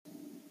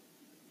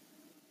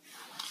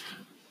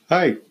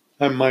Hi,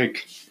 I'm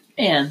Mike.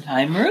 And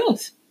I'm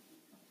Ruth.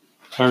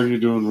 How are you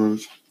doing,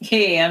 Ruth?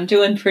 Hey, I'm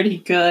doing pretty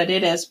good.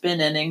 It has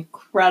been an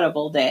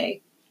incredible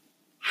day.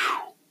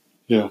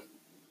 Yeah,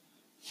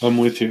 I'm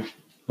with you.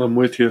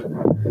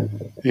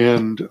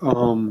 And,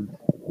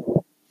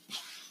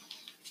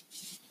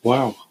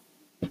 wow.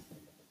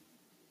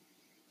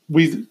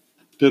 We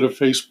did a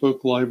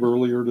Facebook Live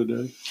earlier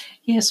today.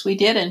 Yes, we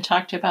did, and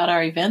talked about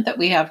our event that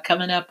we have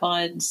coming up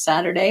on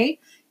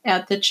Saturday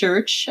at the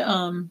church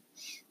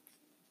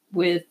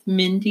with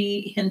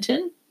Mindy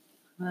Hinton.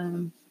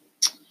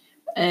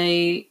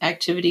 A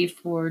activity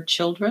for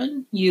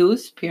children,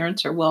 youth.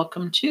 Parents are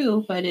welcome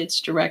too, but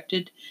it's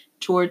directed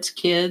towards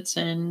kids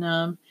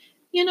and,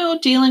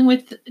 dealing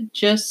with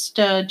just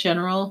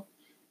general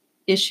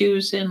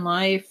issues in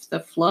life,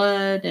 the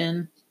flood,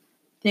 and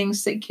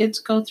things that kids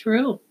go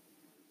through.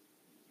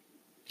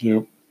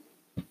 Yep.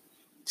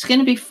 It's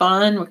going to be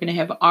fun. We're going to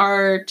have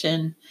art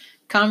and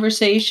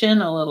conversation,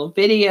 a little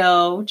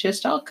video,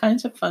 just all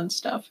kinds of fun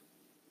stuff.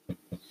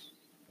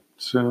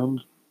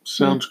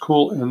 Sounds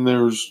cool. And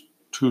there's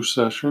 2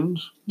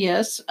 sessions.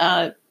 Yes.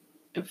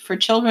 For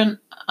children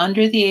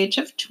under the age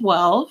of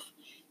 12,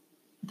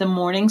 the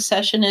morning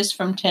session is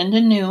from 10 to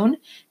noon.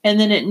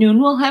 And then at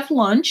noon, we'll have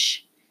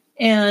lunch.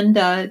 And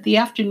the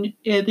afternoon,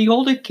 the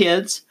older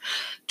kids,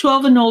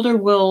 12 and older,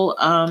 will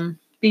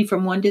be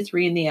from 1 to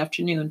 3 in the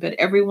afternoon. But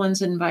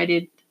everyone's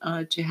invited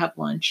to have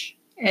lunch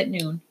at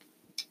noon.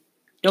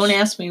 Don't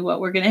ask me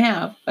what we're going to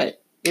have,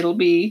 but it'll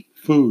be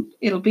food.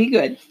 It'll be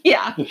good.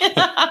 Yeah.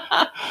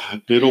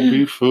 It'll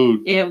be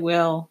food. It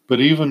will. But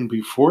even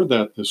before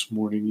that this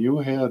morning, you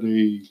had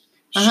a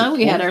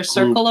we had our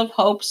Circle of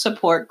Hope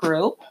support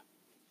group.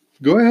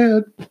 Go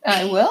ahead.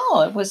 I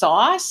will. It was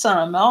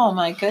awesome. Oh,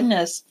 my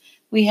goodness.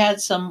 We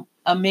had some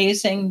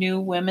amazing new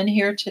women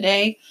here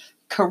today.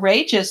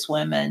 Courageous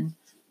women.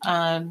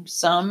 A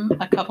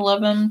couple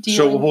of them.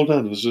 So hold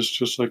on. Is this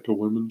just like a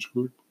women's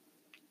group?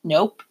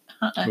 Nope.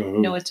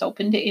 No, it's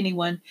open to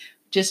anyone.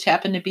 Just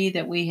happened to be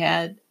that we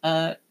had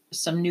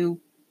some new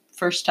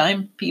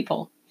first-time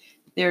people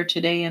there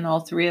today, and all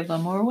 3 of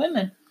them were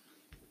women.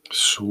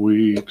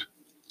 Sweet.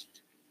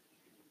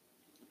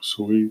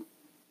 So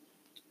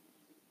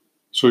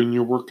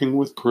you're working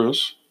with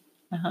Chris?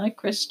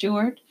 Chris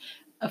Stewart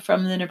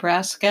from the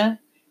Nebraska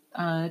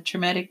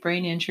Traumatic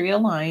Brain Injury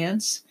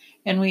Alliance,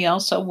 and we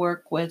also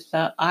work with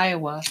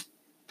Iowa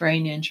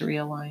Brain Injury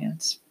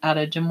Alliance out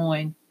of Des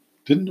Moines.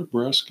 Didn't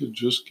Nebraska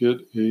just get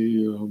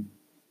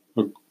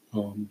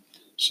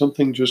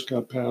something just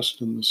got passed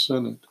in the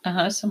Senate?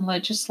 Some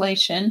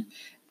legislation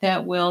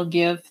that will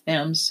give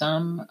them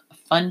some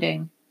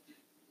funding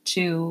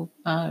to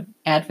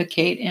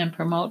advocate and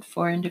promote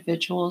for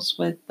individuals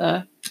with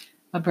a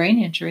brain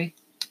injury,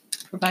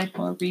 provide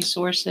more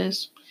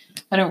resources.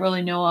 I don't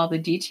really know all the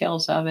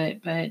details of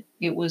it, but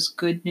it was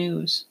good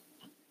news.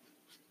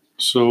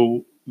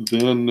 So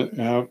then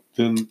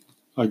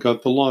I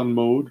got the lawn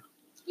mowed.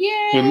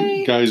 Yay!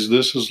 And guys,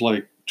 this is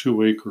like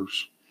 2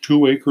 acres.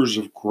 2 acres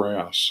of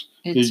grass.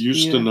 It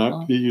used to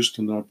not be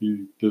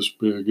this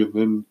big, and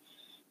then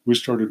we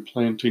started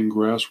planting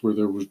grass where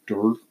there was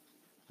dirt.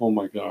 Oh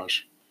my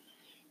gosh.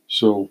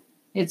 So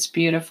it's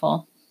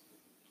beautiful.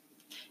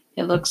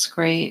 It looks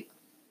great.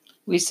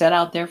 We sat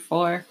out there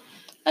for,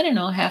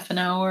 half an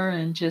hour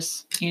and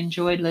just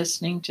enjoyed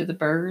listening to the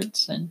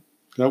birds. And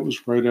that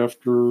was right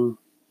after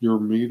your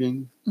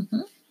meeting,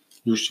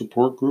 your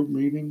support group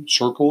meeting,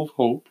 Circle of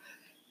Hope.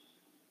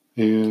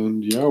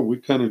 And yeah, we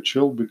kind of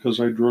chilled because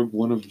I drug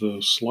one of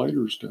the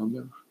sliders down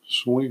there,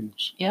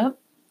 swings. Yep.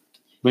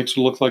 Makes it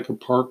look like a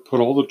park, put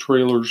all the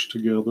trailers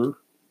together.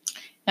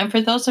 And for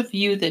those of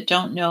you that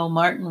don't know,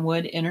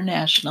 Martinwood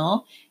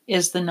International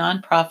is the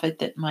nonprofit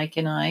that Mike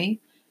and I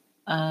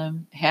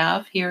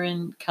have here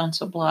in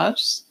Council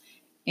Bluffs.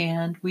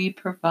 And we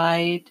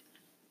provide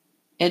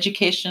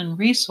education and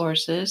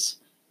resources,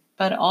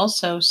 but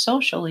also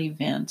social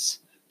events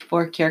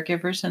for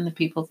caregivers and the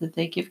people that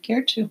they give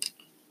care to.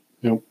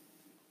 Yep.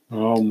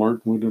 Oh,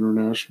 Martinwood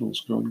International's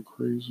gone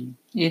crazy.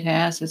 It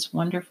has. It's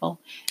wonderful.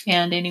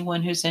 And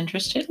anyone who's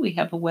interested, we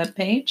have a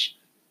webpage,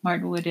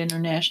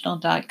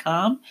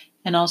 martinwoodinternational.com,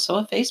 and also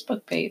a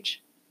Facebook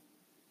page.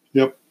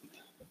 Yep.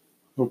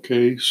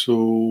 Okay,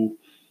 so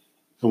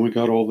then we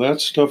got all that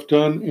stuff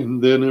done,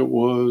 and then it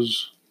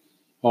was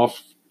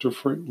off to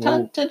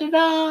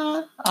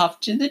off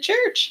to the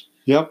church.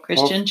 Yep.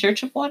 Christian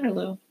Church of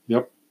Waterloo.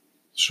 Yep.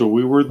 So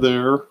we were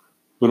there,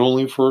 but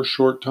only for a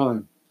short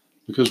time,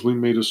 because we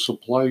made a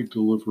supply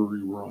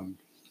delivery run.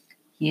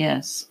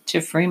 Yes,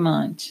 to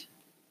Fremont,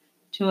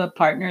 to a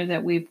partner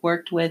that we've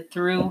worked with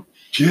through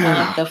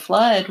the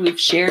flood. We've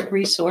shared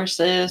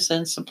resources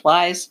and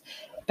supplies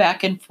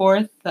back and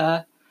forth.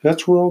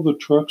 That's where all the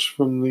trucks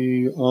from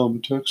the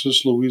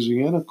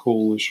Texas-Louisiana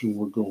Coalition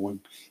were going.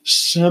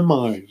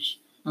 Semis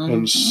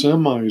and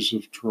semis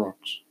of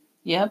trucks.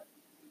 Yep.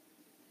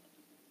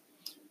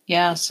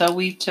 Yeah, so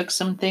we took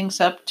some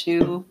things up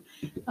to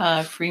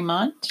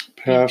Fremont.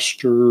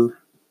 Pastor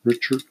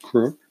Richard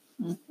Crook,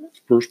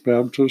 First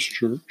Baptist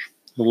Church.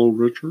 Hello,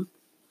 Richard.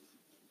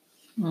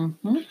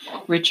 Mm-hmm.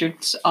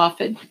 Richard's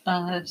off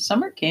at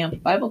summer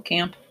camp, Bible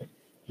camp.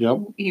 Yep.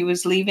 He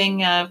was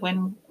leaving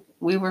when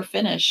we were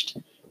finished,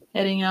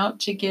 heading out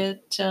to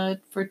get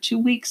for 2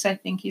 weeks, I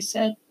think he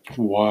said.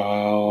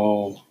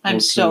 Wow. I'm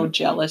so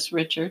jealous,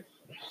 Richard.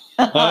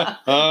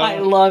 I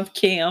love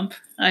camp.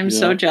 I'm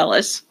so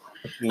jealous.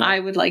 Yeah. I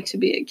would like to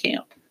be at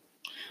camp.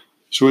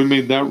 So we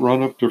made that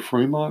run up to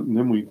Fremont, and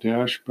then we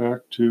dashed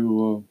back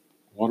to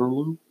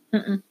Waterloo.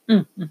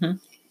 Mm-hmm.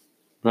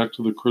 Back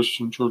to the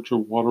Christian Church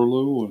of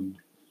Waterloo,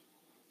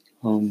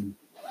 and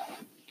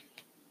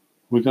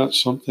we got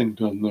something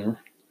done there.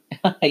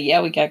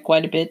 Yeah, we got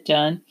quite a bit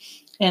done.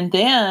 And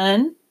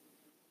then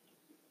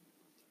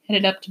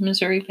headed up to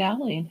Missouri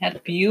Valley and had a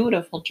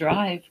beautiful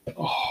drive.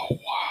 Oh,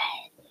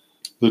 wow.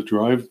 The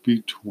drive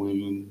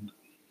between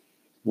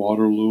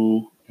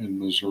Waterloo and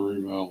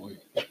Missouri Valley.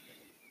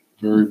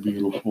 Very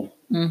beautiful.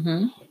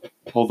 Mm-hmm.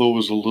 Although it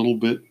was a little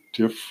bit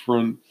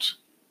different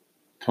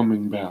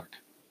coming back.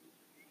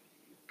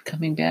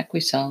 Coming back, we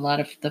saw a lot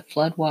of the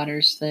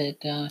floodwaters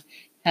that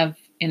have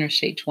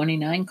Interstate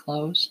 29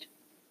 closed.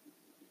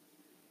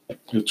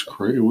 It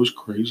was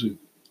crazy.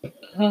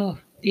 Oh,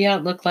 yeah,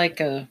 it looked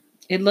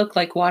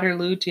like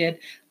Waterloo did,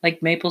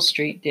 like Maple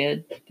Street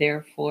did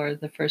there for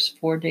the first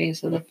 4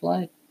 days of the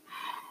flood.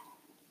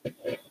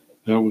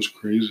 That was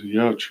crazy.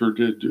 Yeah, it sure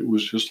did. It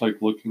was just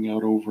like looking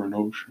out over an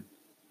ocean.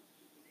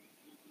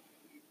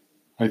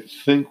 I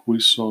think we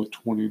saw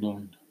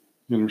 29,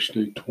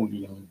 Interstate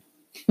 29.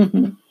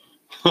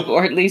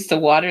 Or at least the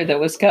water that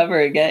was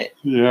covering it.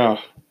 Yeah.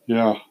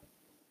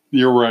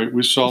 You're right.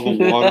 We saw the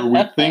water.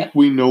 We think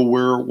we know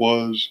where it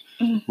was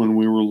when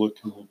we were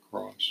looking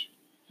across.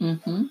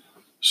 Mm-hmm.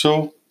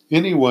 So,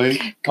 anyway.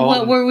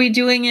 What were we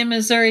doing in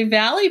Missouri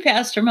Valley,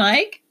 Pastor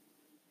Mike?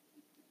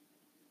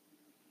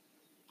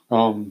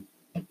 I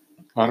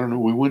don't know.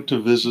 We went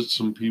to visit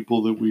some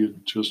people that we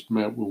had just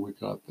met when we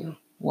got there.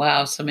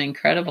 Wow,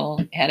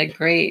 had a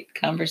great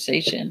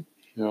conversation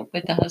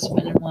with the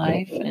husband and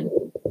wife, and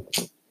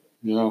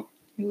it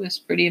was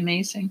pretty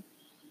amazing.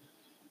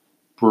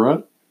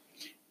 Brent?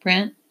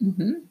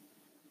 Mm-hmm.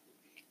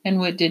 And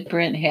what did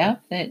Brent have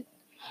that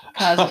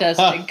caused us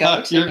to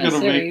go to You're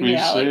Missouri gonna make me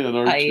Valley? say it,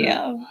 aren't you? I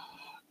am.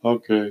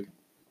 Okay.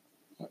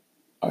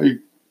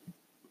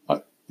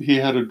 He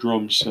had a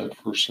drum set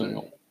for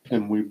sale,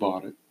 and we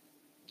bought it.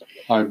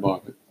 I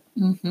bought it.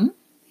 Mm-hmm.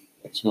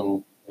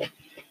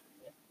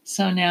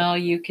 So now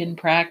you can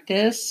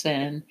practice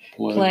and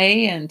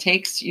play and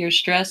take your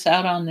stress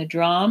out on the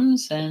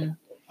drums and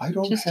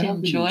just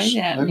enjoy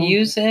that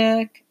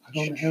music. I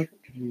don't have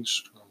any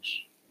stress.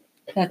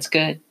 That's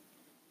good.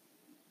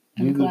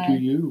 Neither do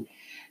you.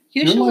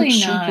 Usually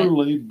You're not. Super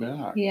laid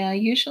back. Yeah,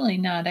 usually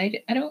not.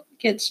 I don't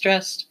get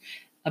stressed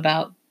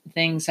about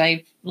things.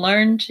 I've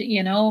learned,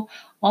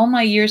 all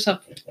my years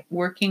of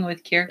working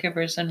with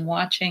caregivers and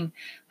watching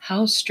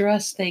how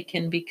stressed they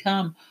can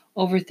become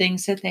over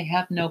things that they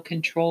have no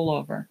control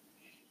over.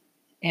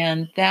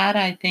 And that,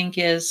 I think,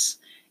 is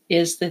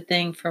the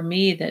thing for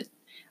me that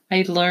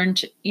I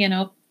learned,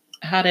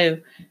 how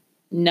to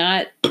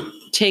not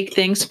take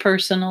things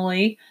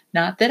personally.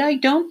 Not that I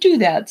don't do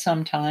that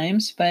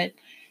sometimes, but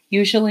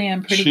usually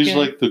I'm pretty good. She's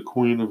like the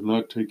queen of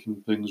not taking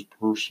things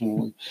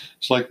personally.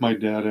 It's like my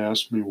dad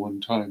asked me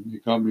one time. He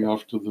got me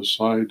off to the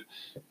side,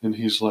 and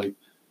he's like,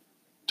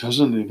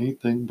 "Doesn't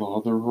anything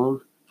bother her?"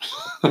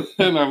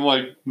 And I'm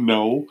like,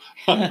 "No,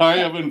 I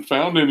haven't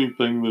found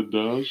anything that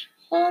does."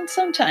 Well, and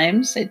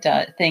sometimes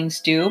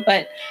things do,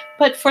 but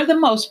for the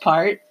most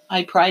part,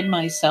 I pride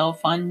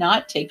myself on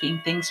not taking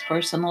things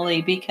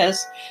personally,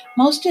 because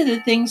most of the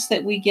things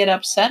that we get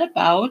upset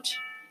about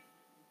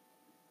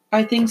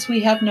are things we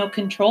have no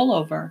control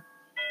over.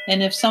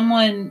 And if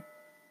someone,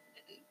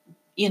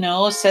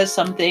 says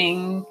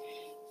something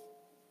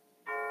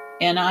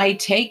and I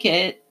take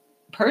it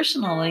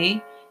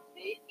personally,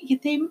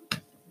 they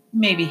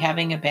may be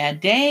having a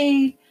bad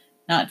day,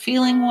 not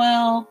feeling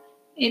well.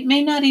 It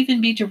may not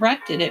even be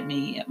directed at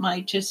me. It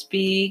might just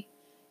be,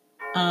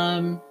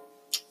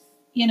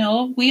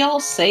 we all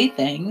say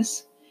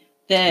things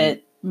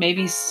that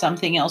maybe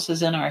something else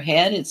is in our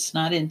head. It's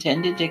not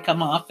intended to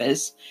come off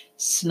as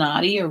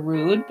snotty or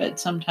rude, but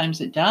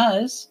sometimes it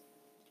does.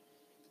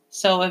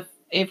 So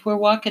if we're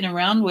walking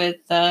around with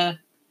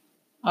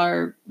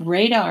our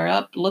radar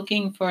up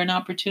looking for an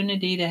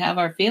opportunity to have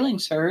our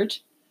feelings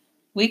hurt,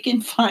 we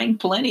can find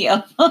plenty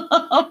of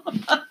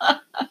them.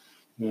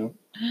 Yeah.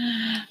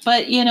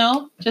 But,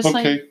 just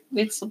like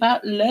it's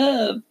about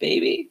love,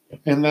 baby.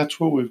 And that's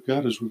what we've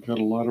got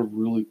a lot of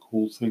really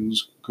cool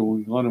things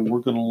going on, and we're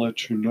going to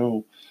let you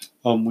know.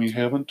 We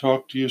haven't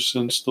talked to you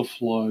since the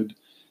flood,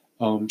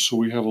 so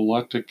we have a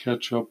lot to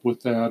catch up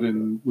with that,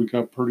 and we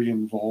got pretty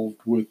involved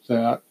with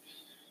that.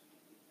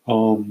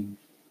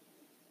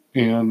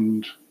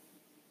 And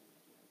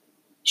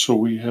so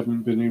we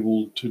haven't been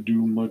able to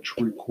do much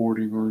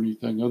recording or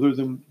anything other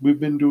than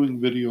we've been doing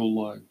video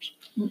lives.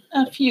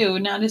 A few,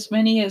 not as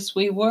many as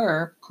we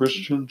were.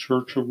 Christian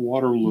Church of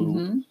Waterloo.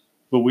 Mm-hmm.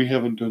 But we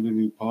haven't done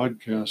any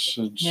podcasts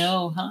since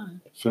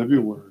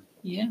February.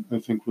 Yeah. I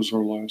think was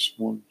our last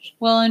one.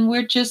 Well, and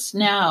we're just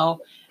now,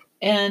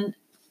 and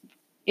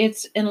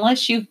it's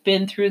unless you've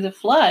been through the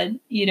flood,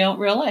 you don't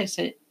realize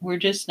it. We're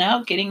just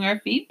now getting our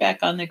feet back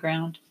on the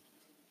ground.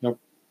 Yep.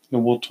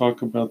 And we'll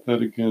talk about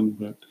that again.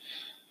 But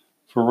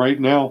for right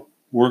now,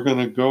 we're going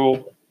to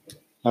go.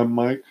 I'm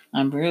Mike.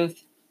 I'm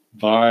Ruth.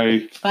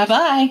 Bye.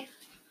 Bye-bye.